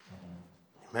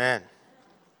Amen.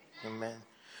 Amen.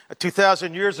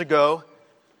 2,000 years ago,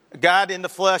 God in the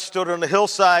flesh stood on the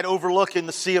hillside overlooking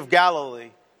the Sea of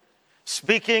Galilee,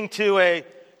 speaking to a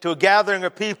gathering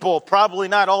of people, probably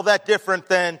not all that different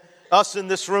than us in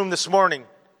this room this morning.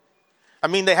 I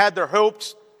mean, they had their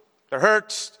hopes, their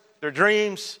hurts, their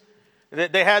dreams.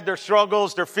 They had their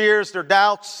struggles, their fears, their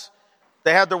doubts.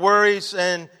 They had their worries,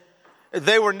 and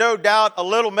they were no doubt a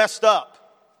little messed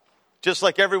up, just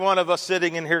like every one of us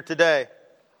sitting in here today.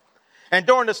 And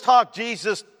during this talk,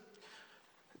 Jesus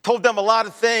told them a lot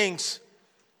of things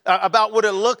about what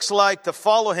it looks like to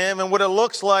follow him and what it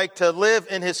looks like to live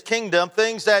in his kingdom,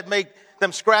 things that make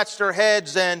them scratch their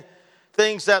heads and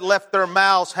things that left their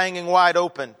mouths hanging wide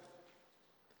open.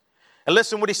 And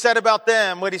listen, what he said about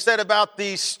them, what he said about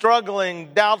these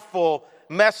struggling, doubtful,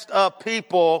 messed up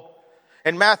people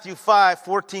in Matthew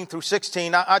 5:14 through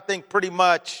 16, I think pretty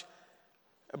much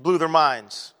blew their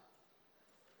minds.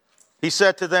 He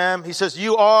said to them, he says,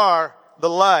 "You are the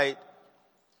light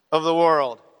of the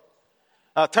world."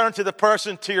 Turn to the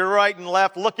person to your right and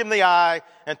left, look in the eye,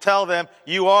 and tell them,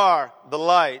 "You are the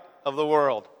light of the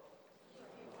world."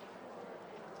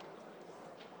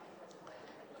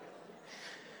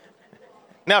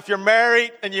 Now, if you're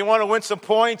married and you want to win some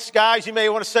points, guys, you may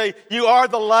want to say, "You are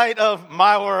the light of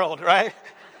my world," right?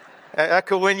 That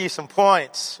could win you some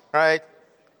points, right?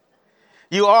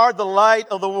 You are the light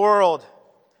of the world.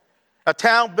 A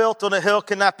town built on a hill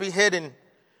cannot be hidden.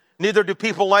 Neither do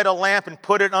people light a lamp and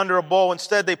put it under a bowl.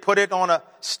 Instead, they put it on a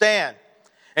stand,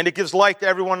 and it gives light to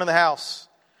everyone in the house.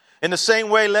 In the same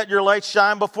way, let your light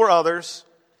shine before others,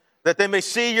 that they may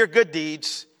see your good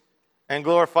deeds and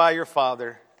glorify your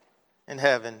Father in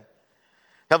heaven.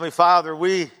 Heavenly Father,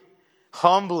 we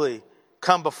humbly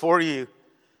come before you.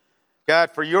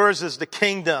 God, for yours is the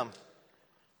kingdom,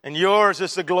 and yours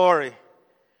is the glory,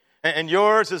 and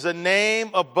yours is a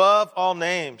name above all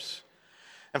names.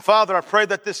 And Father, I pray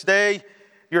that this day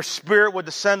your Spirit would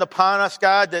descend upon us,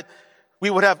 God, that we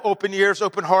would have open ears,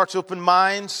 open hearts, open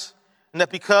minds, and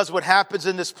that because what happens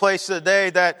in this place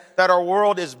today, that our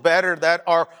world is better, that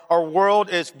our world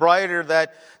is brighter,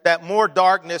 that more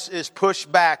darkness is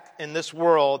pushed back in this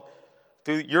world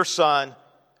through your Son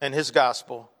and his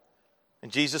gospel. In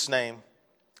Jesus' name,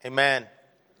 amen.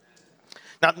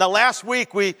 Now last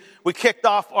week we kicked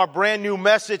off our brand new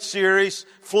message series,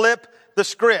 Flip the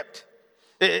Script.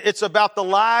 It's about the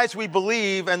lies we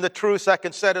believe and the truths that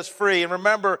can set us free. And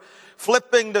remember,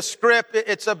 flipping the script,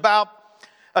 it's about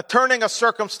turning a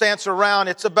circumstance around.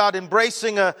 It's about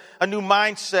embracing a new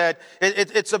mindset.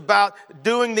 It's about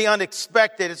doing the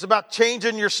unexpected. It's about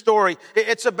changing your story.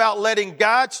 It's about letting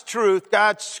God's truth,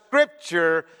 God's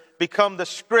scripture, become the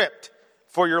script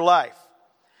for your life.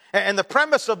 And the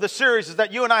premise of the series is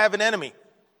that you and I have an enemy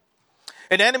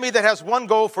that has one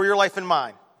goal for your life in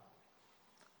mind: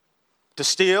 to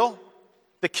steal,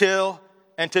 to kill,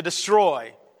 and to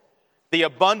destroy the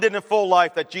abundant and full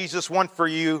life that Jesus won for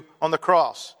you on the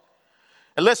cross.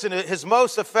 And listen, his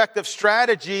most effective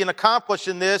strategy in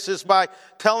accomplishing this is by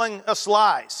telling us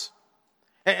lies.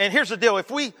 And here's the deal.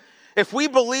 If we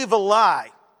believe a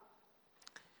lie,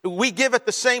 we give it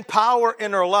the same power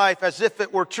in our life as if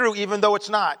it were true, even though it's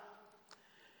not.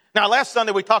 Now, last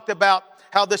Sunday we talked about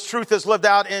how this truth is lived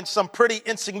out in some pretty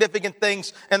insignificant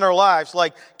things in our lives,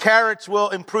 like carrots will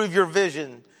improve your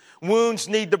vision. Wounds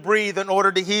need to breathe in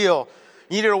order to heal.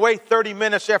 You need to wait 30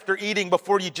 minutes after eating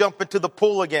before you jump into the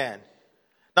pool again.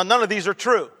 Now, none of these are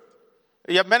true.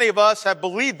 Yet many of us have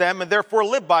believed them and therefore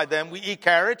live by them. We eat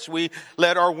carrots, we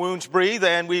let our wounds breathe,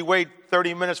 and we wait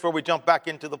 30 minutes before we jump back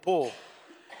into the pool.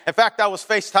 In fact, I was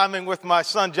FaceTiming with my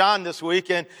son John this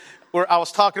week, and where I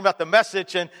was talking about the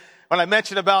message, and when I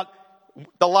mentioned about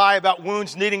the lie about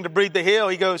wounds needing to breathe to heal,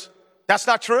 he goes, "That's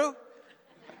not true."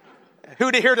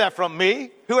 Who did he hear that from?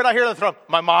 Me? Who would I hear that from?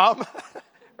 My mom.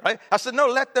 Right? I said, no,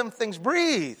 let them things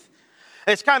breathe.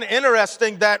 And it's kind of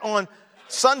interesting that on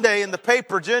Sunday in the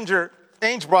paper, Ginger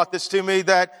Ainge brought this to me,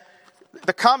 that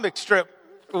the comic strip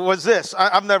was this.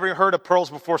 I've never heard of pearls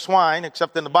before swine,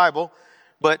 except in the Bible.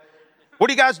 But what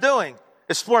are you guys doing?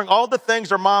 Exploring all the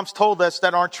things our moms told us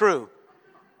that aren't true.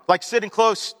 Like sitting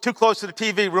too close to the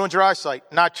TV ruins your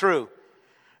eyesight. Not true.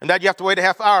 And that you have to wait a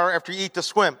half hour after you eat to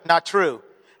swim. Not true.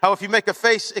 How if you make a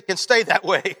face, it can stay that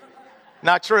way.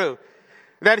 Not true.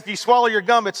 That if you swallow your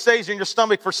gum, it stays in your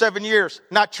stomach for 7 years.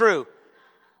 Not true.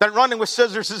 That running with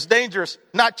scissors is dangerous.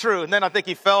 Not true. And then I think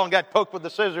he fell and got poked with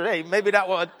the scissors. Hey, maybe that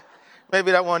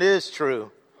one is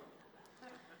true.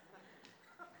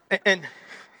 And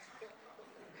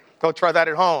don't try that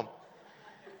at home.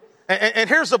 And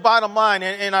here's the bottom line,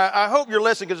 and I hope you're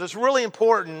listening because it's really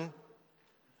important.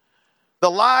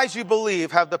 The lies you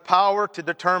believe have the power to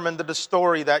determine the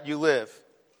story that you live.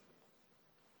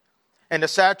 And the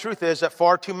sad truth is that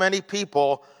far too many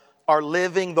people are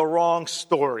living the wrong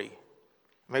story.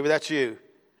 Maybe that's you.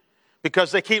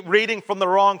 Because they keep reading from the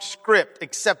wrong script,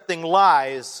 accepting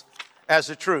lies as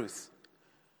the truth.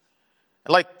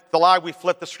 Like the lie we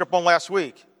flipped the script on last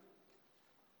week.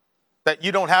 That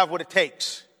you don't have what it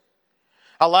takes.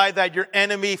 A lie that your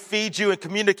enemy feeds you and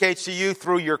communicates to you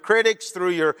through your critics,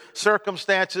 through your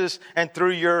circumstances, and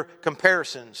through your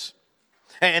comparisons.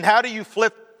 And how do you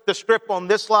flip the script on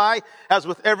this lie? As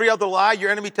with every other lie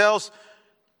your enemy tells,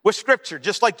 with Scripture,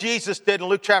 just like Jesus did in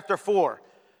Luke chapter 4.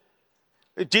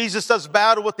 Jesus does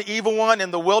battle with the evil one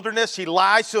in the wilderness. He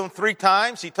lies to him 3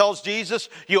 times. He tells Jesus,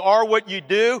 you are what you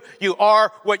do. You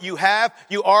are what you have.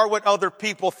 You are what other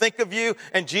people think of you.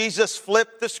 And Jesus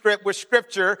flipped the script with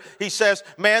Scripture. He says,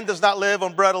 man does not live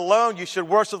on bread alone. You should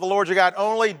worship the Lord your God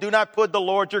only. Do not put the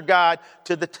Lord your God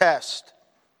to the test.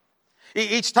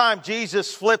 Each time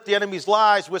Jesus flipped the enemy's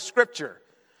lies with Scripture.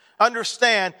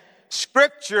 Understand,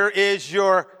 Scripture is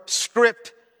your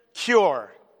script cure.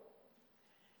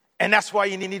 And that's why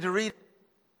you need to read it.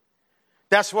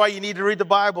 That's why you need to read the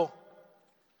Bible.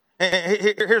 And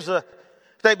here's a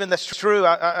statement that's true.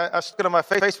 I stood on my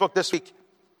Facebook this week.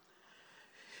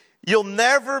 You'll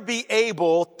never be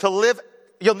able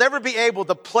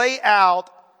to play out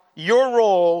your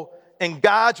role in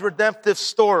God's redemptive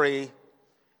story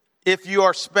if you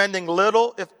are spending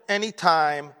little, if any,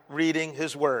 time reading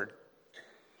His Word.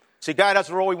 See, God has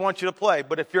a role He wants you to play,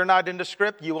 but if you're not in the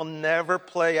script, you will never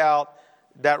play out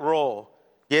that role.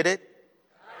 Get it?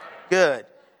 Good.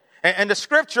 And the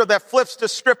scripture that flips the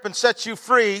script and sets you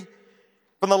free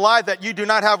from the lie that you do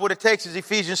not have what it takes is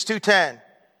Ephesians 2:10.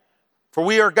 For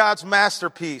we are God's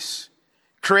masterpiece,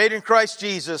 created in Christ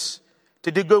Jesus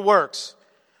to do good works,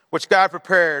 which God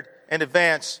prepared in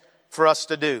advance for us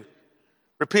to do.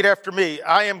 Repeat after me.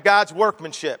 I am God's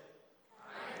workmanship.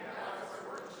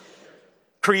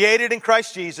 Created in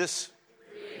Christ Jesus.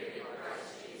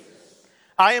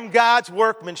 I am God's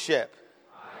workmanship.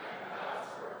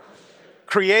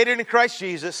 Created in Christ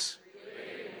Jesus.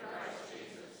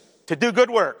 To do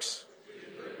good works.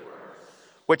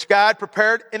 Which God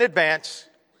prepared in advance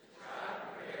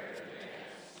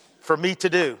for me to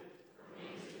do.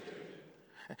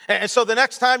 And so the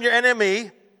next time your enemy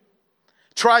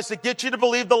tries to get you to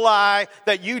believe the lie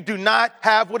that you do not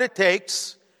have what it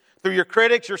takes through your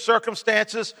critics, your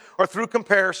circumstances, or through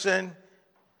comparison,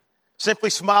 simply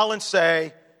smile and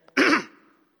say,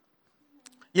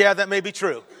 yeah, that may be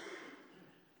true.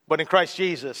 But in Christ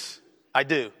Jesus, I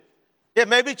do. It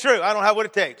may be true. I don't have what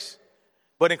it takes.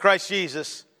 But in Christ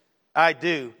Jesus, I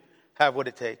do have what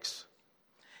it takes.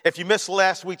 If you missed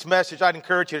last week's message, I'd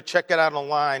encourage you to check it out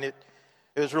online. It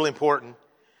was really important.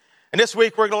 And this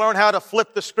week, we're going to learn how to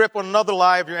flip the script on another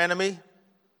lie of your enemy.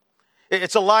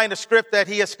 It's a lie in the script that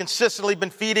he has consistently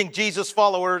been feeding Jesus'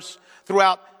 followers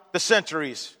throughout the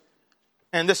centuries.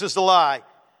 And this is the lie.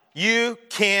 You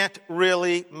can't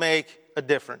really make a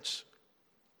difference.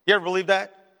 You ever believe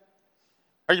that?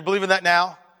 Are you believing that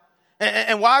now?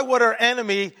 And why would our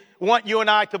enemy want you and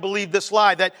I to believe this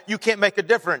lie, that you can't make a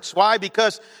difference? Why?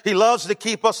 Because he loves to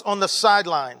keep us on the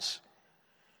sidelines.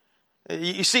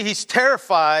 You see, he's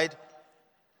terrified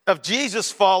of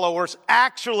Jesus' followers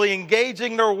actually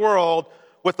engaging their world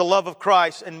with the love of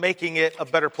Christ and making it a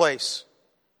better place.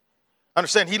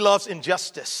 Understand, he loves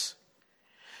injustice.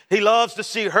 He loves to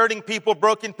see hurting people,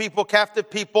 broken people, captive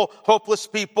people, hopeless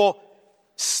people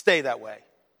stay that way.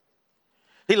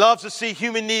 He loves to see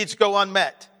human needs go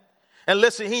unmet. And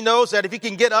listen, he knows that if he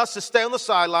can get us to stay on the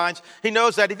sidelines, he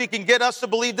knows that if he can get us to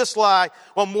believe this lie,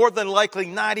 well, more than likely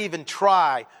not even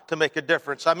try to make a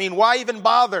difference. I mean, why even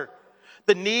bother?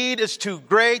 The need is too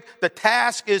great. The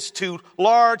task is too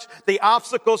large. The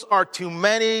obstacles are too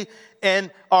many.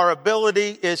 And our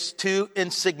ability is too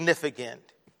insignificant.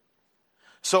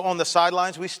 So on the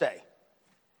sidelines we stay.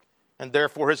 And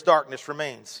therefore his darkness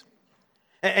remains.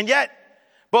 And yet,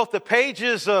 both the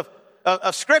pages of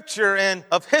Scripture and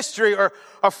of history are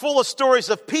full of stories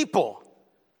of people.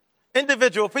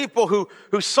 Individual people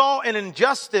who saw an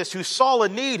injustice, who saw a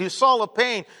need, who saw a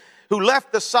pain, who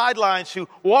left the sidelines, who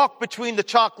walked between the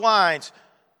chalk lines,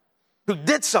 who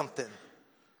did something.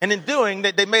 And in doing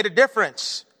that, they made a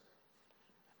difference.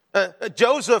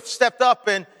 Joseph stepped up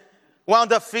and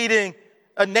wound up feeding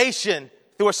a nation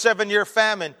through a 7-year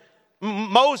famine.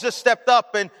 Moses stepped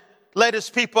up and led his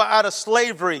people out of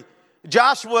slavery.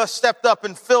 Joshua stepped up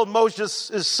and filled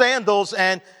Moses' sandals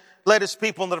and led his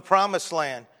people into the promised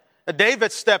land.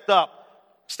 David stepped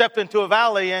into a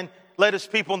valley and led his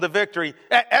people into victory.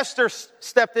 Esther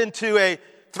stepped into a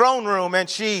throne room and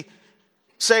she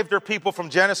saved their people from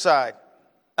genocide.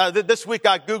 This week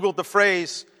I Googled the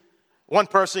phrase, one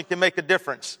person can make a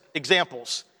difference,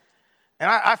 examples. And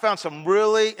I found some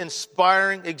really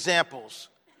inspiring examples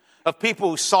of people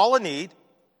who saw a need,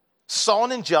 saw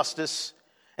an injustice,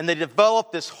 and they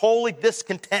developed this holy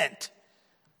discontent.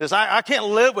 Because I can't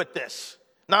live with this,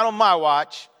 not on my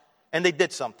watch, and they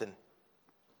did something.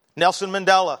 Nelson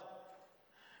Mandela,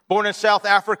 born in South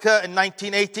Africa in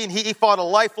 1918, he fought a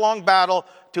lifelong battle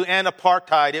to end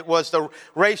apartheid. It was the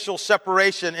racial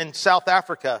separation in South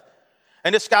Africa.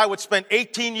 And this guy would spend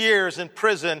 18 years in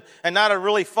prison, and not a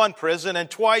really fun prison, and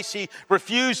twice he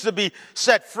refused to be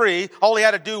set free. All he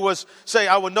had to do was say,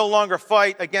 I will no longer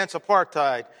fight against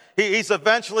apartheid. He's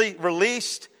eventually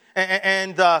released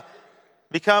and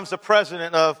becomes the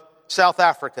president of South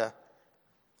Africa.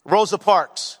 Rosa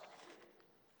Parks.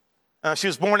 She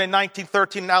was born in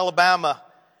 1913 in Alabama.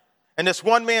 And this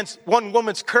one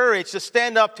woman's courage to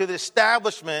stand up to the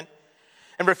establishment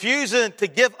and refusing to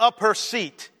give up her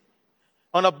seat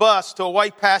on a bus to a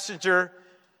white passenger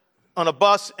on a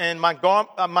bus in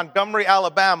Montgomery,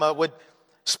 Alabama, would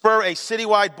spur a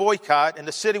citywide boycott, and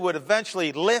the city would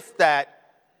eventually lift that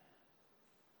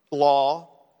law.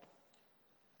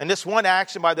 And this one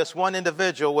action by this one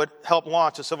individual would help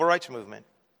launch the civil rights movement.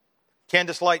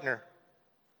 Candace Lightner.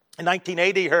 In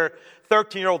 1980, her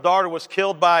 13-year-old daughter was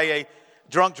killed by a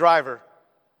drunk driver.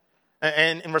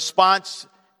 And in response,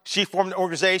 she formed an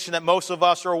organization that most of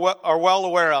us are well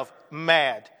aware of,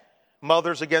 MAD,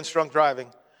 Mothers Against Drunk Driving.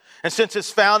 And since its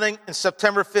founding in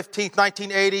September 15,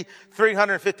 1980,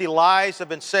 350 lives have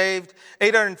been saved,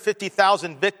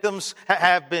 850,000 victims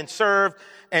have been served,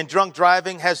 and drunk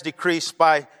driving has decreased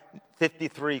by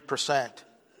 53%.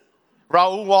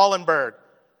 Raoul Wallenberg,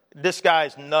 this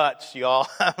guy's nuts, y'all.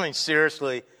 I mean,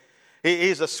 seriously.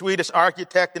 He's a Swedish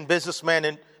architect and businessman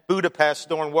in Budapest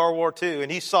during World War II,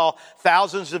 and he saw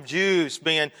thousands of Jews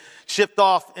being shipped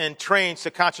off in trains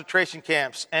to concentration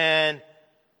camps, and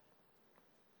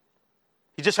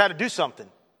he just had to do something,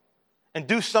 and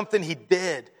do something he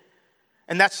did.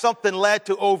 And that something led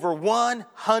to over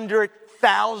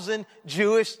 100,000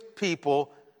 Jewish people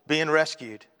being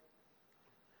rescued.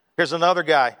 Here's another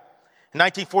guy. In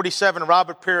 1947,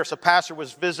 Robert Pierce, a pastor,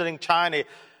 was visiting China,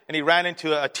 and he ran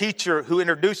into a teacher who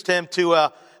introduced him to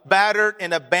a battered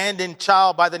and abandoned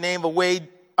child by the name of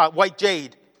White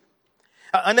Jade.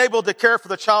 Unable to care for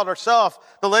the child herself,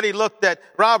 the lady looked at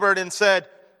Robert and said,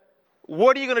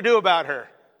 "What are you going to do about her?"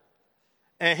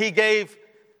 And he gave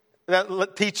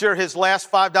that teacher his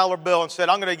last $5 bill and said,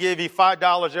 "I'm going to give you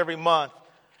 $5 every month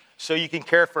so you can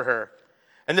care for her."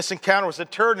 And this encounter was a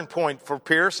turning point for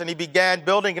Pierce, and he began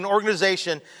building an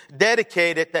organization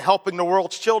dedicated to helping the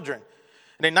world's children.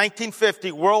 And in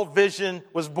 1950, World Vision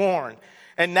was born.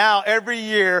 And now every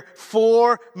year,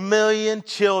 4 million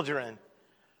children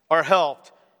are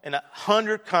helped in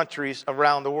 100 countries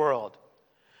around the world.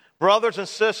 Brothers and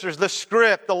sisters, the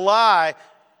script, the lie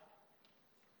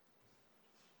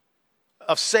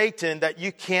of Satan that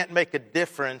you can't make a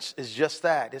difference is just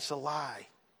that. It's a lie.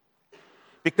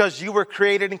 Because you were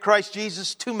created in Christ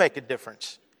Jesus to make a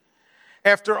difference.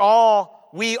 After all,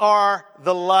 we are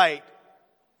the light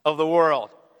of the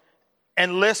world.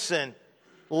 And listen,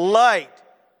 light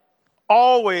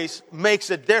always makes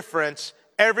a difference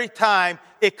every time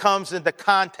it comes into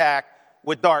contact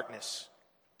with darkness.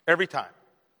 Every time.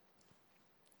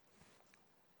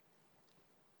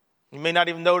 You may not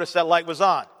even notice that light was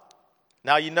on.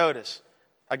 Now you notice.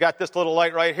 I got this little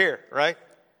light right here, right?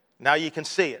 Now you can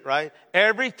see it, right?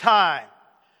 Every time.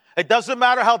 It doesn't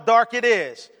matter how dark it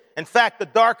is. In fact, the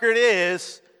darker it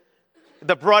is,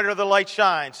 the brighter the light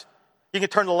shines. You can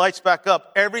turn the lights back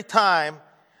up. Every time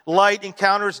light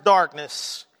encounters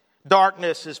darkness,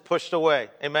 darkness is pushed away.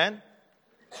 Amen?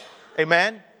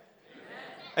 Amen?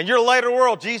 And you're the light of the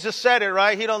world. Jesus said it,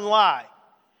 right? He doesn't lie.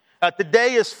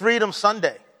 Today is Freedom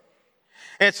Sunday.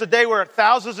 And it's a day where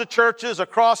thousands of churches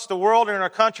across the world and in our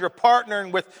country are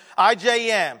partnering with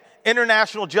IJM,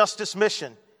 International Justice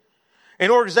Mission,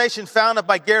 an organization founded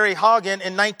by Gary Haugen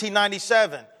in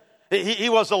 1997. He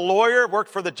was a lawyer,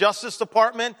 worked for the Justice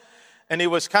Department, and he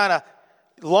was kind of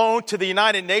loaned to the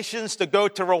United Nations to go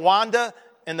to Rwanda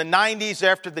in the 90s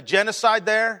after the genocide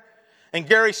there. And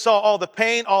Gary saw all the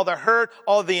pain, all the hurt,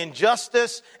 all the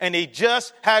injustice, and he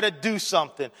just had to do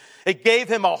something. It gave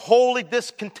him a holy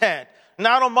discontent.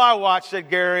 Not on my watch,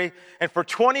 said Gary. And for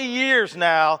 20 years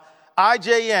now,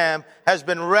 IJM has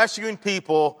been rescuing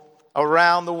people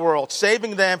around the world,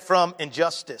 saving them from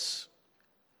injustice.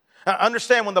 Now,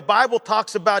 understand, when the Bible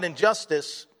talks about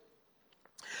injustice,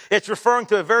 it's referring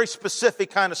to a very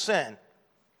specific kind of sin.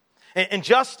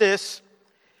 Injustice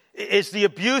is the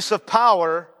abuse of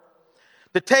power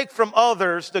to take from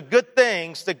others the good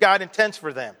things that God intends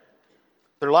for them.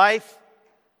 Their life,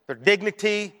 their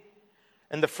dignity,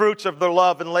 and the fruits of their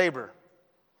love and labor.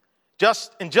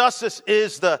 Injustice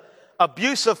is the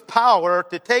abuse of power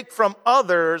to take from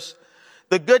others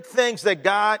the good things that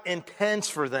God intends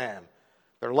for them.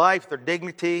 Their life, their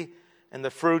dignity, and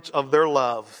the fruits of their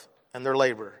love and their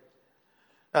labor.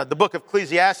 The book of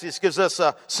Ecclesiastes gives us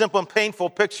a simple and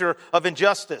painful picture of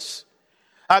injustice.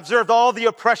 I observed all the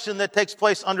oppression that takes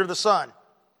place under the sun.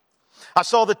 I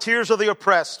saw the tears of the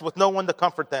oppressed with no one to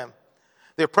comfort them.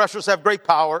 The oppressors have great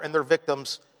power and their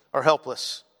victims are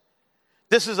helpless.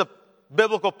 This is a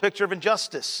biblical picture of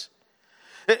injustice.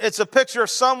 It's a picture of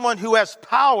someone who has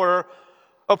power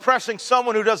oppressing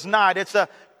someone who does not. It's a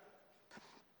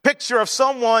picture of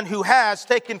someone who has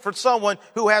taken from someone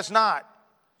who has not.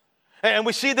 And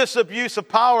we see this abuse of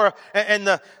power in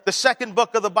the second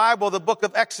book of the Bible, the book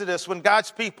of Exodus, when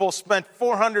God's people spent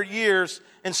 400 years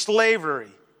in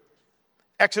slavery.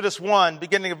 Exodus 1,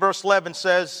 beginning of verse 11,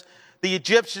 says, the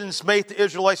Egyptians made the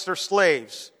Israelites their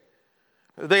slaves.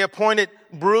 They appointed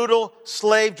brutal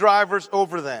slave drivers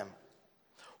over them,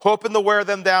 hoping to wear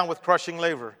them down with crushing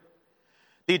labor.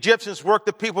 The Egyptians worked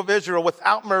the people of Israel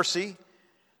without mercy.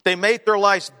 They made their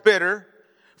lives bitter,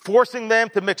 forcing them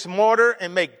to mix mortar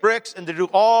and make bricks and to do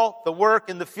all the work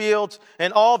in the fields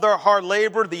and all their hard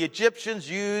labor. The Egyptians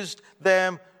used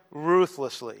them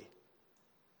ruthlessly.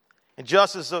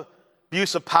 Injustice is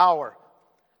abuse of power,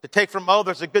 to take from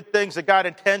others the good things that God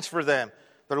intends for them,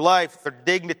 their life, their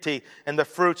dignity, and the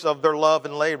fruits of their love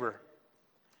and labor.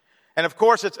 And of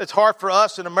course, it's hard for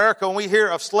us in America when we hear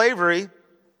of slavery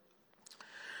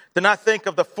to not think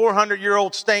of the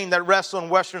 400-year-old stain that rests on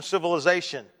Western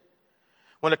civilization,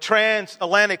 when a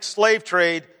transatlantic slave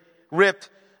trade ripped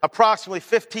approximately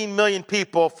 15 million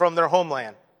people from their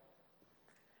homeland.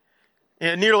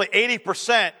 And nearly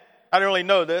 80%, I don't really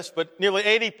know this, but nearly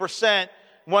 80%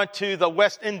 went to the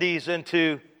West Indies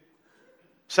into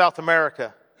South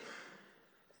America.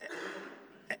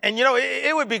 And you know,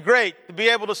 it would be great to be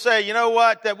able to say, you know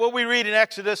what, that what we read in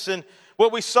Exodus and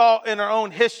what we saw in our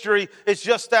own history is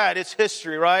just that, it's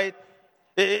history, right?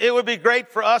 It would be great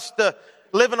for us to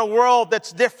live in a world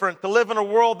that's different, to live in a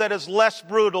world that is less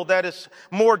brutal, that is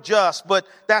more just, but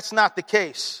that's not the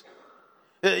case.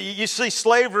 You see,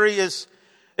 slavery is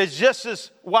just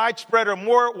as widespread or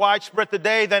more widespread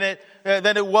today than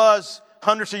it was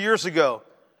hundreds of years ago.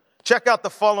 Check out the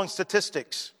following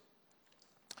statistics.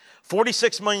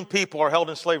 46 million people are held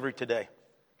in slavery today.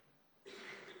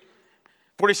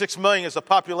 46 million is a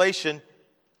population,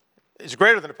 is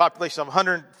greater than the population of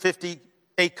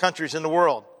 158 countries in the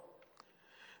world.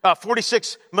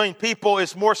 46 million people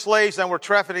is more slaves than were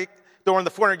trafficked during the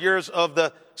 400 years of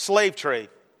the slave trade.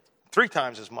 3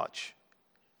 times as much.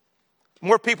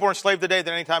 More people are enslaved today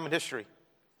than any time in history.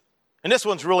 And this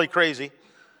one's really crazy.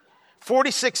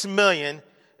 46 million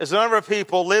is the number of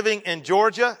people living in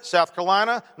Georgia, South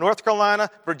Carolina, North Carolina,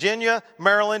 Virginia,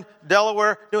 Maryland,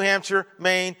 Delaware, New Hampshire,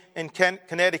 Maine, and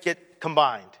Connecticut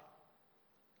combined.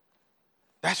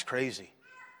 That's crazy.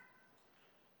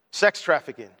 Sex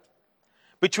trafficking.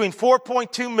 Between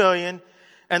 4.2 million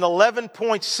and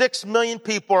 11.6 million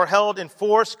people are held in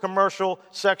forced commercial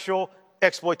sexual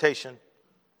exploitation.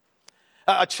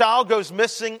 A child goes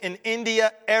missing in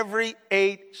India every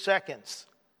 8 seconds.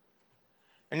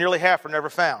 And nearly half are never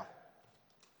found.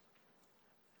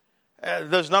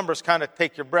 Those numbers kind of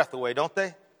take your breath away, don't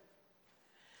they?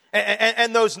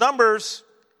 And those numbers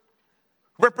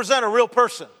represent a real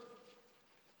person,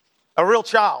 a real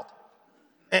child.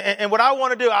 And what I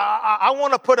want to do, I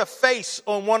want to put a face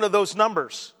on one of those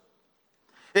numbers.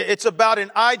 It's about an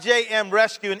IJM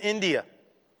rescue in India.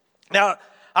 Now,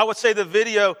 I would say the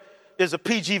video is a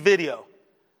PG video.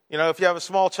 You know, if you have a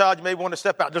small child, you may want to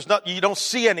step out. You don't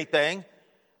see anything,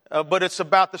 but it's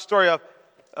about the story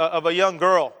of a young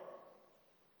girl,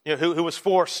 you know, who was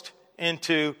forced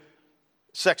into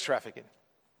sex trafficking.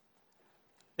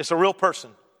 It's a real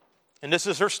person, and this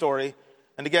is her story.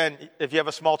 And again, if you have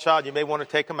a small child, you may want to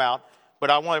take them out, but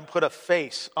I want to put a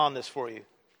face on this for you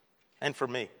and for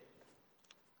me.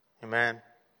 Amen.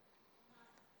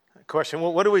 Question: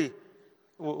 what do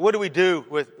we do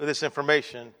with this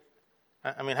information?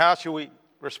 I mean, how should we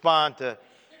respond to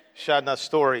Shadna's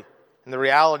story and the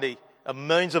reality of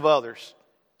millions of others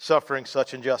suffering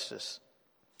such injustice?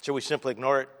 Should we simply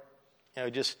ignore it? You know,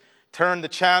 just turn the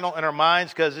channel in our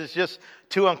minds because it's just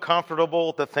too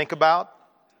uncomfortable to think about?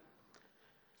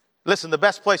 Listen, the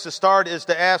best place to start is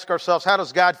to ask ourselves, how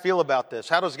does God feel about this?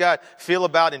 How does God feel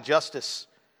about injustice?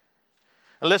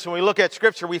 And listen, when we look at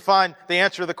Scripture, we find the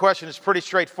answer to the question is pretty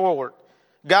straightforward.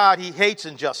 God, He hates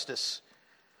injustice.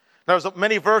 There's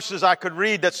many verses I could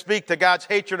read that speak to God's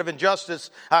hatred of injustice.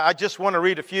 I just want to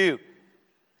read a few.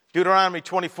 Deuteronomy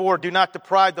 24, do not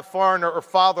deprive the foreigner or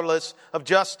fatherless of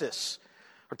justice,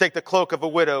 or take the cloak of a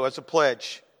widow as a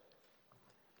pledge.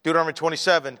 Deuteronomy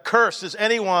 27, cursed is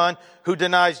anyone who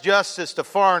denies justice to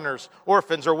foreigners,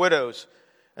 orphans, or widows.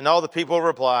 And all the people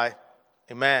reply,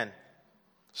 Amen.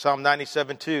 Psalm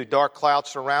 97:2, dark clouds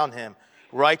surround him.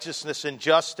 Righteousness and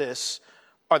justice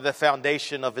are the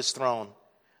foundation of his throne.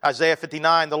 Isaiah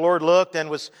 59, the Lord looked and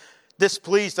was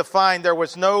displeased to find there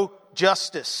was no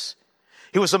justice.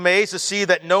 He was amazed to see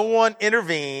that no one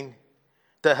intervened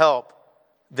to help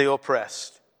the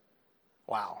oppressed.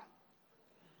 Wow.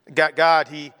 God,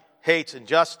 he hates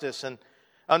injustice, and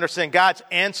understand God's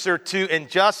answer to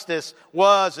injustice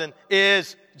was and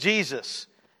is Jesus.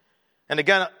 And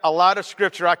again, a lot of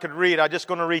scripture I could read. I'm just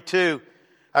going to read two.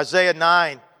 Isaiah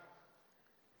 9.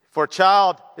 For a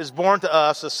child is born to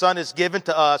us, a son is given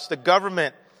to us. The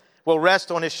government will rest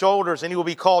on his shoulders, and he will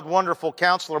be called Wonderful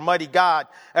Counselor, Mighty God,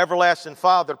 Everlasting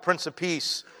Father, Prince of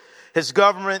Peace. His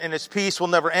government and his peace will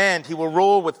never end. He will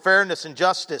rule with fairness and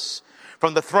justice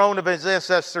from the throne of his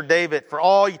ancestor David for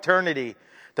all eternity.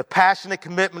 The passionate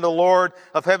commitment of the Lord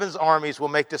of heaven's armies will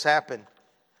make this happen.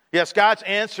 Yes, God's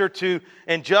answer to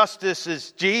injustice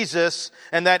is Jesus,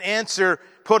 and that answer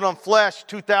put on flesh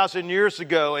 2,000 years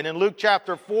ago. And in Luke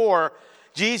chapter 4,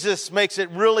 Jesus makes it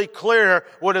really clear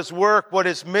what his work, what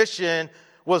his mission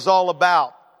was all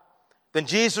about. Then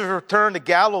Jesus returned to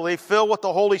Galilee filled with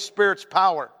the Holy Spirit's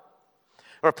power.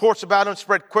 Reports about him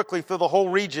spread quickly through the whole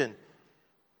region.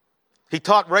 He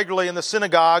taught regularly in the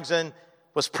synagogues and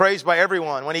was praised by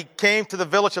everyone. When he came to the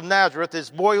village of Nazareth, his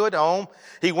boyhood home,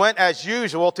 he went as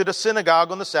usual to the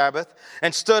synagogue on the Sabbath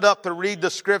and stood up to read the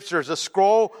scriptures. A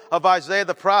scroll of Isaiah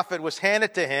the prophet was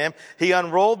handed to him. He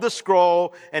unrolled the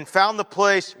scroll and found the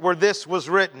place where this was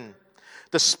written.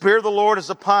 The Spirit of the Lord is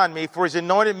upon me, for he's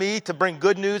anointed me to bring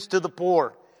good news to the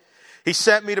poor. He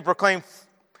sent me to proclaim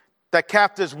that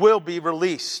captives will be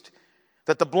released,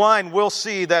 that the blind will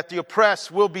see, that the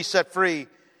oppressed will be set free,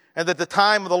 and that the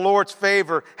time of the Lord's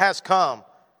favor has come.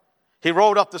 He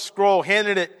rolled up the scroll,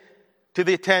 handed it to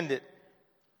the attendant,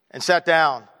 and sat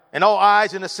down. And all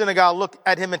eyes in the synagogue looked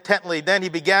at him intently. Then he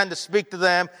began to speak to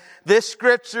them. This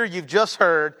scripture you've just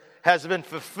heard has been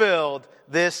fulfilled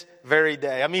this very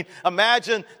day. I mean,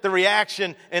 imagine the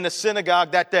reaction in the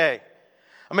synagogue that day.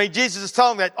 I mean, Jesus is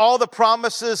telling that all the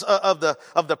promises of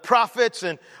the prophets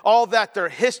and all that their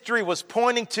history was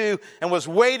pointing to and was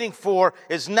waiting for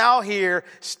is now here,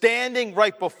 standing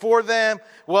right before them,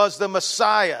 was the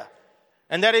Messiah.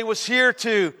 And that he was here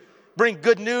to bring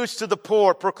good news to the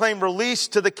poor, proclaim release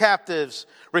to the captives,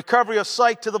 recovery of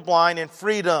sight to the blind, and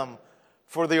freedom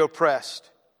for the oppressed.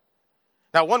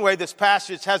 Now, one way this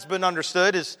passage has been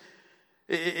understood is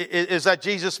that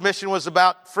Jesus' mission was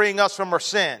about freeing us from our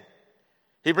sin.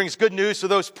 He brings good news to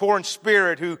those poor in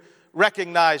spirit who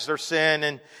recognize their sin,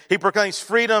 and he proclaims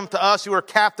freedom to us who are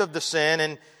captive to sin,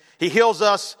 and he heals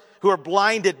us who are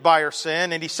blinded by our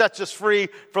sin, and he sets us free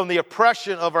from the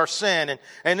oppression of our sin.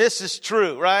 And this is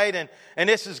true, right? And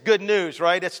this is good news,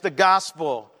 right? It's the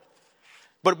gospel.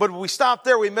 But when we stop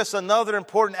there, we miss another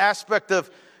important aspect of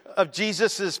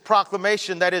Jesus'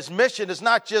 proclamation, that his mission is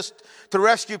not just to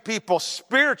rescue people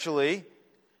spiritually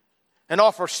and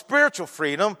offer spiritual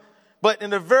freedom, but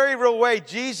in a very real way,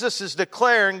 Jesus is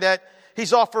declaring that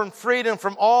he's offering freedom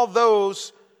from all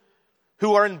those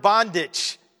who are in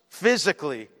bondage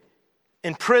physically,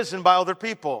 imprisoned by other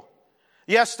people.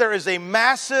 Yes, there is a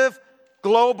massive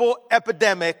global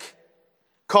epidemic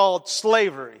called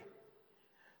slavery,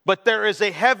 but there is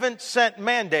a heaven-sent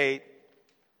mandate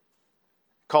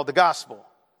called the gospel.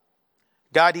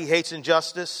 God, he hates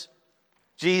injustice.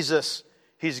 Jesus,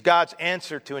 he's God's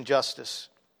answer to injustice.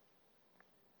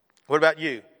 What about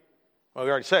you? Well,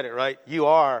 we already said it, right? You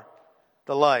are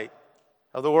the light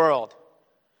of the world.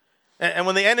 And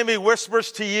when the enemy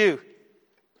whispers to you,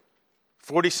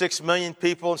 46 million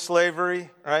people in slavery,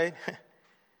 right?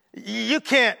 You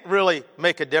can't really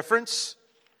make a difference.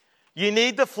 You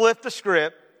need to flip the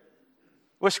script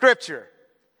with Scripture.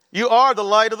 You are the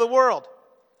light of the world.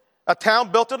 A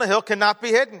town built on a hill cannot be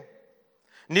hidden.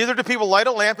 Neither do people light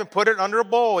a lamp and put it under a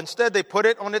bowl. Instead, they put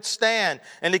it on its stand,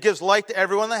 and it gives light to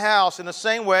everyone in the house. In the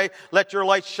same way, let your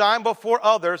light shine before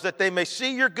others, that they may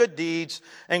see your good deeds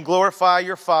and glorify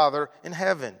your Father in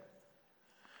heaven.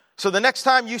 So the next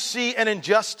time you see an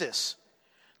injustice,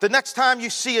 the next time you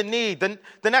see a need,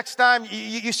 the next time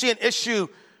you see an issue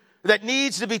that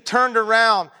needs to be turned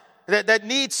around, that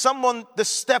needs someone to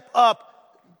step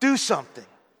up, do something.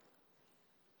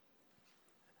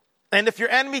 And if your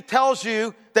enemy tells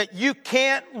you that you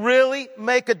can't really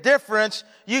make a difference,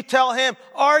 you tell him,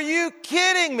 are you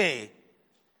kidding me?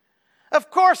 Of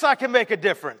course I can make a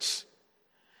difference.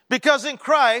 Because in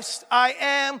Christ, I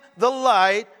am the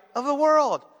light of the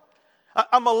world.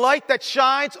 I'm a light that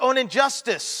shines on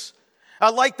injustice.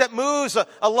 A light that moves,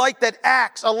 a light that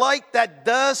acts, a light that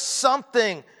does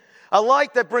something. A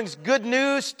light that brings good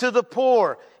news to the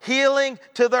poor, healing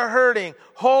to the hurting,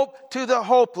 hope to the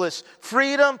hopeless,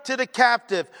 freedom to the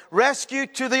captive, rescue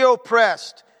to the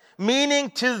oppressed, meaning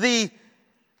to the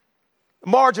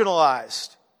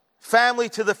marginalized, family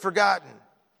to the forgotten.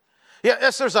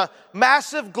 Yes, there's a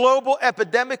massive global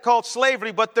epidemic called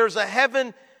slavery, but there's a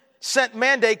heaven-sent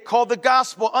mandate called the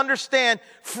gospel. Understand,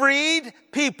 freed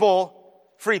people,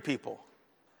 free people.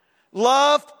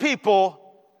 Loved people,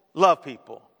 love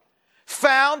people.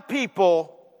 Found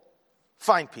people,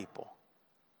 find people.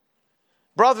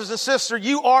 Brothers and sisters,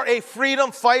 you are a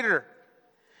freedom fighter.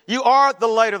 You are the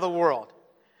light of the world.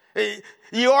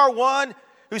 You are one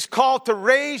who's called to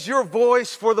raise your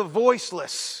voice for the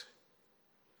voiceless,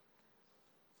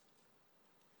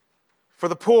 for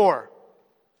the poor,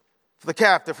 for the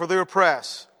captive, for the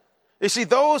oppressed. You see,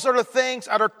 those are the things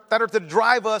that are to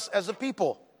drive us as a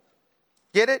people.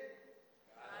 Get it?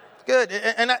 Good.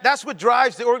 And that's what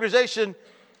drives the organization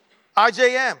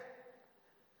IJM.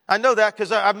 I know that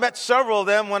because I met several of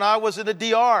them when I was in the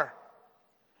DR.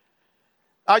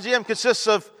 IJM consists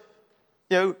of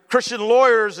Christian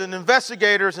lawyers and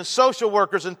investigators and social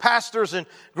workers and pastors and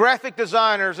graphic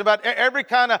designers, about every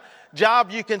kind of job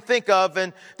you can think of.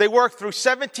 And they work through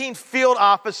 17 field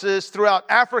offices throughout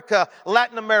Africa,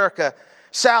 Latin America,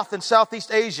 South and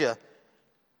Southeast Asia,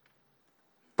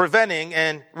 preventing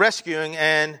and rescuing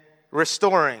and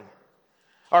restoring.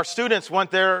 Our students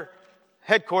went their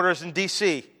headquarters in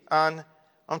D.C. on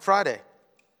Friday.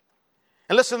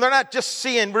 And listen, they're not just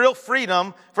seeing real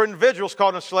freedom for individuals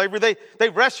caught in slavery.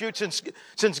 They've rescued,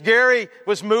 since Gary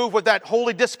was moved with that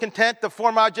holy discontent to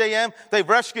form IJM, they've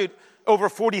rescued over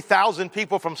 40,000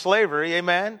 people from slavery.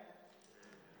 Amen?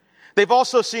 They've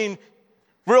also seen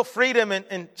real freedom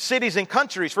in cities and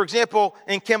countries. For example,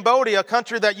 in Cambodia, a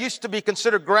country that used to be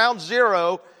considered ground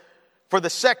zero for the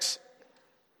sex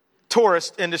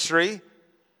tourist industry.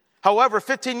 However,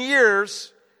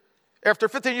 after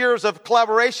 15 years of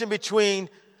collaboration between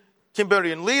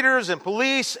Cambodian leaders and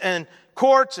police and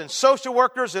courts and social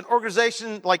workers and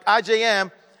organizations like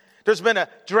IJM, there's been a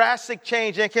drastic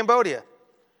change in Cambodia.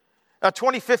 A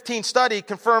 2015 study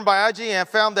confirmed by IJM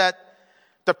found that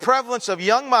the prevalence of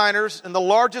young minors in the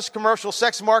largest commercial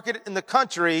sex market in the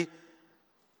country,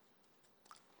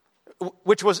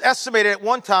 which was estimated at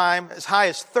one time as high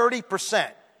as 30%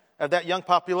 of that young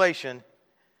population,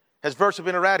 has virtually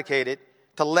been eradicated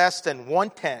to less than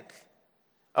 1/10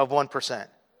 of 1%.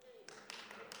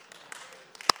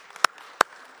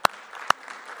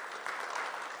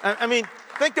 I mean,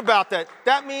 think about that.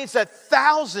 That means that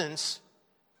thousands,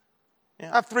 I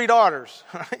have 3 daughters,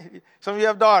 right? Some of you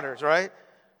have daughters, right?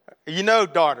 You know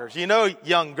daughters, you know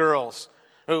young girls.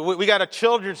 We got a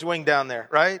children's wing down there,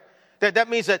 right? That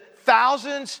means that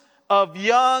thousands of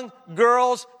young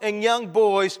girls and young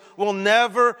boys will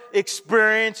never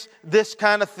experience this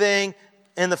kind of thing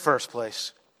in the first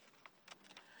place.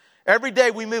 Every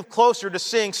day we move closer to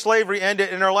seeing slavery ended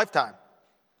in our lifetime.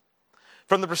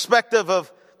 From the perspective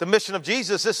of the mission of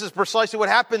Jesus, this is precisely what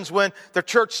happens when the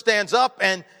church stands up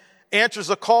and answers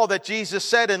the call that Jesus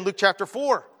said in Luke chapter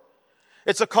 4.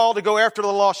 It's a call to go after the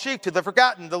lost sheep, to the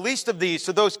forgotten, the least of these,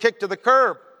 to those kicked to the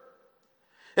curb.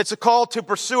 It's a call to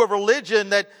pursue a religion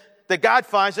that God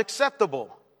finds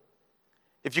acceptable.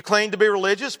 If you claim to be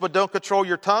religious but don't control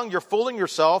your tongue, you're fooling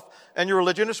yourself and your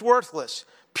religion is worthless.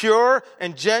 Pure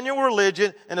and genuine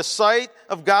religion in the sight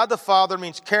of God the Father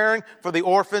means caring for the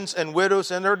orphans and widows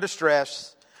in their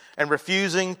distress and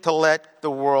refusing to let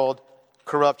the world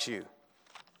corrupt you.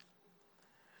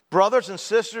 Brothers and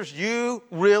sisters, you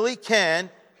really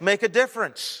can make a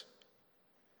difference.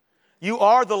 You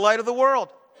are the light of the world.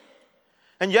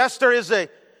 And yes, there is a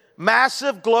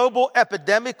massive global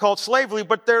epidemic called slavery,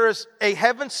 but there is a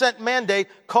heaven-sent mandate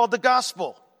called the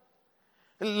gospel.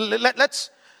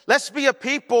 Let's be a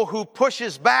people who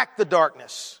pushes back the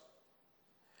darkness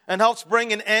and helps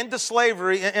bring an end to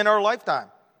slavery in our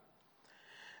lifetime.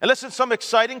 And listen, some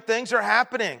exciting things are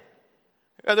happening.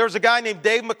 There was a guy named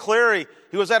Dave McCleary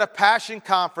who was at a Passion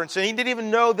Conference, and he didn't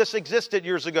even know this existed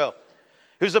years ago.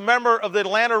 He was a member of the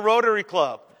Atlanta Rotary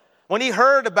Club. When he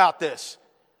heard about this,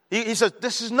 he said,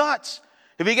 this is nuts.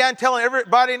 He began telling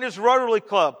everybody in his Rotary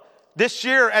Club, This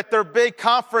year at their big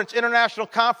conference, international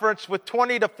conference with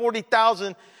 20 to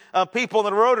 40,000 people in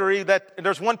the Rotary, that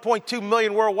there's 1.2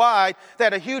 million worldwide. They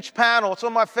had a huge panel. It's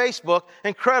on my Facebook.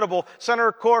 Incredible.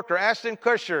 Senator Corker, Ashton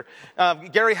Kutcher,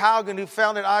 Gary Haugen, who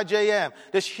founded IJM.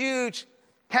 This huge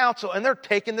council, and they're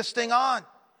taking this thing on.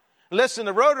 Listen,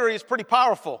 the Rotary is pretty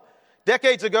powerful.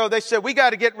 Decades ago, they said, we got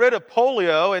to get rid of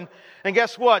polio. And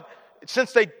guess what?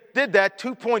 Since they did that,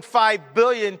 2.5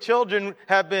 billion children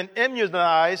have been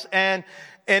immunized and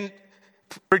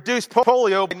reduced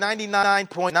polio by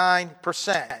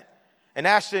 99.9%. And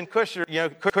Ashton Kutcher,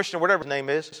 Kushner, whatever his name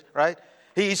is, right?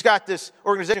 He's got this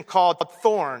organization called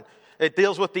Thorn. It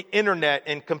deals with the internet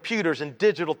and computers and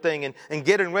digital thing and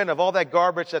getting rid of all that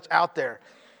garbage that's out there.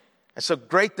 And so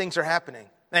great things are happening.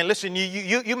 And listen,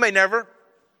 you may never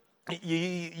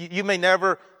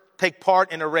take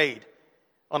part in a raid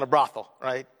on a brothel,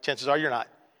 right? Chances are you're not.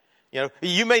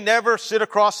 You may never sit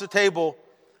across the table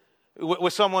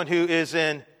with someone who is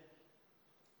in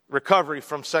recovery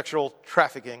from sexual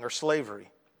trafficking or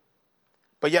slavery.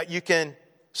 But yet you can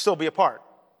still be a part.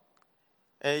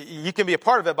 You can be a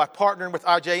part of it by partnering with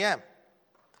IJM,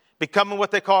 becoming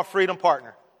what they call a freedom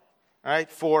partner,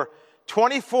 right? For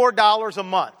 $24 a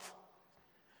month,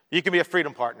 you can be a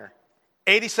freedom partner.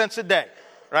 80 cents a day,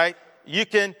 right? You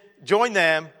can join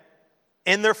them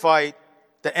in their fight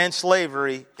to end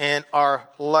slavery in our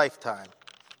lifetime.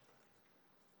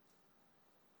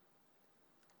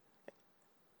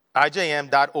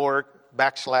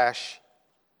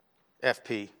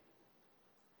 IJM.org/FP.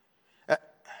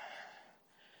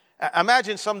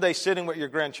 Imagine someday sitting with your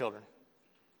grandchildren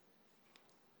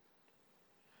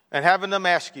and having them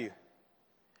ask you,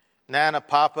 Nana,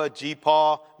 Papa,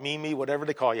 G-Paw, Mimi, whatever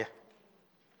they call you,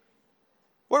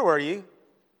 where were you?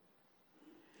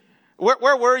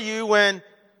 Where were you when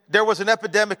there was an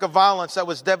epidemic of violence that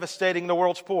was devastating the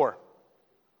world's poor?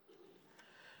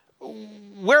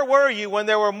 Where were you when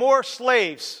there were more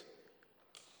slaves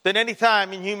than any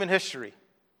time in human history?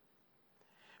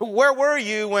 Where were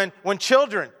you when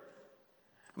children,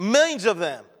 millions of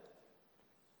them,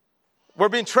 were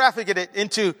being trafficked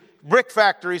into brick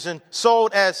factories and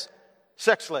sold as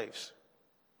sex slaves?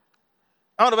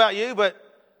 I don't know about you, but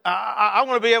I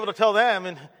want to be able to tell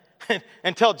them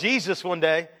and tell Jesus one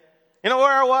day, where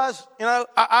I was?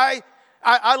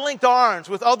 I linked arms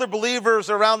with other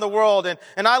believers around the world,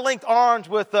 and I linked arms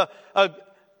with an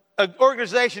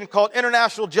organization called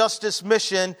International Justice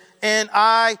Mission, and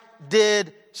I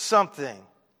did something.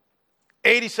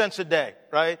 80 cents a day,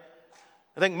 right?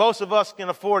 I think most of us can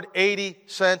afford 80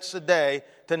 cents a day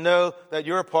to know that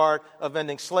you're a part of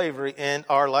ending slavery in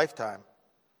our lifetime.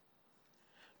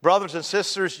 Brothers and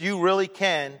sisters, you really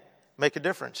can make a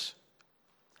difference.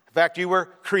 In fact, you were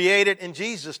created in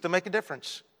Jesus to make a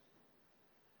difference.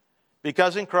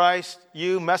 Because in Christ,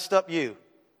 you messed up you.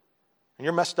 And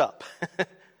you're messed up.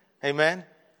 Amen?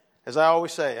 As I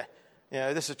always say,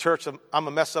 this is a church, I'm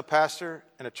a messed up pastor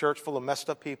in a church full of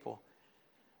messed up people.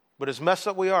 But as messed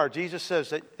up we are, Jesus says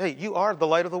that, hey, you are the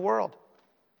light of the world.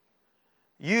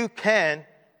 You can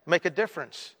make a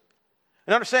difference.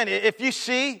 And understand, if you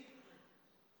see,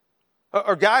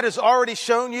 or God has already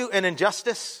shown you an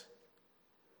injustice,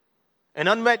 an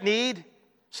unmet need,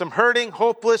 some hurting,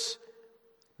 hopeless,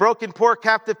 broken, poor,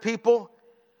 captive people,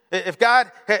 if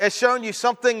God has shown you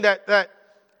something that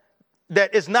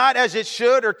is not as it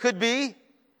should or could be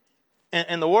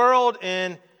in the world,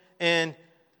 in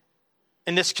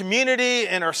this community,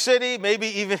 in our city, maybe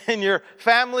even in your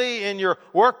family, in your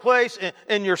workplace,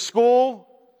 in your school,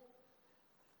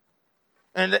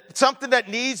 and something that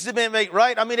needs to be made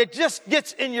right, it just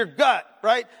gets in your gut,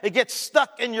 right? It gets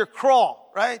stuck in your craw,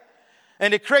 right?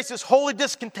 And it creates this holy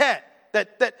discontent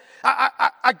that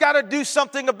I got to do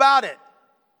something about it.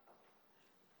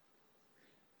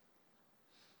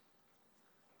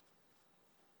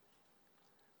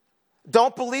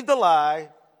 Don't believe the lie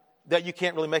that you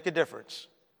can't really make a difference.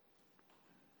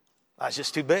 It's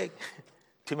just too big.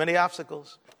 Too many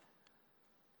obstacles.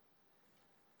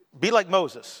 Be like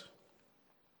Moses.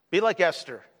 Be like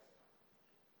Esther.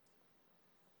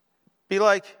 Be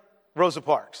like Rosa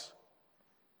Parks.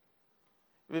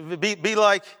 Be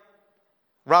like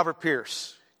Robert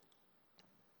Pierce.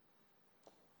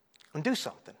 And do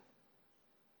something.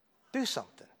 Do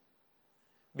something.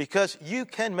 Because you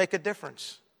can make a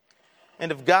difference.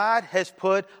 And if God has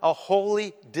put a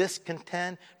holy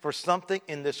discontent for something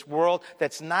in this world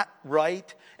that's not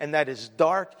right and that is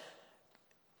dark,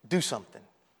 do something.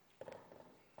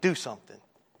 Do something.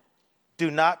 Do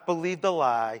not believe the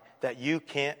lie that you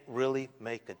can't really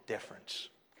make a difference.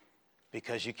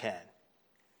 Because you can.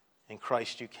 In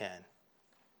Christ you can.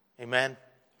 Amen?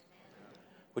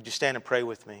 Would you stand and pray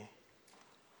with me?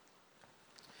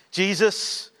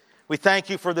 Jesus, we thank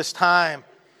you for this time.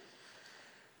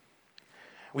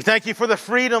 We thank you for the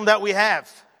freedom that we have.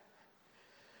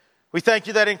 We thank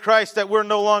you that in Christ that we're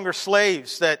no longer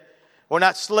slaves, that we're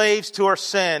not slaves to our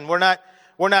sin. We're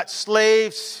not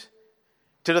slaves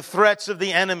to the threats of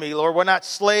the enemy, Lord. We're not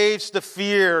slaves to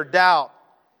fear or doubt.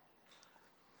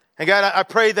 And God, I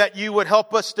pray that you would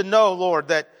help us to know, Lord,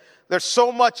 that there's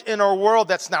so much in our world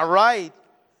that's not right.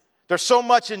 There's so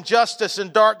much injustice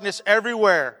and darkness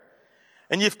everywhere.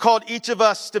 And you've called each of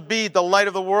us to be the light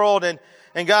of the world. And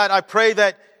God, I pray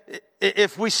that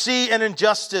if we see an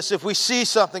injustice, if we see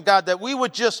something, God, that we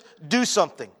would just do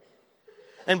something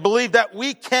and believe that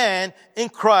we can, in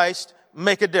Christ,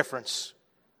 make a difference.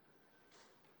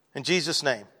 In Jesus'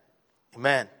 name,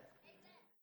 amen.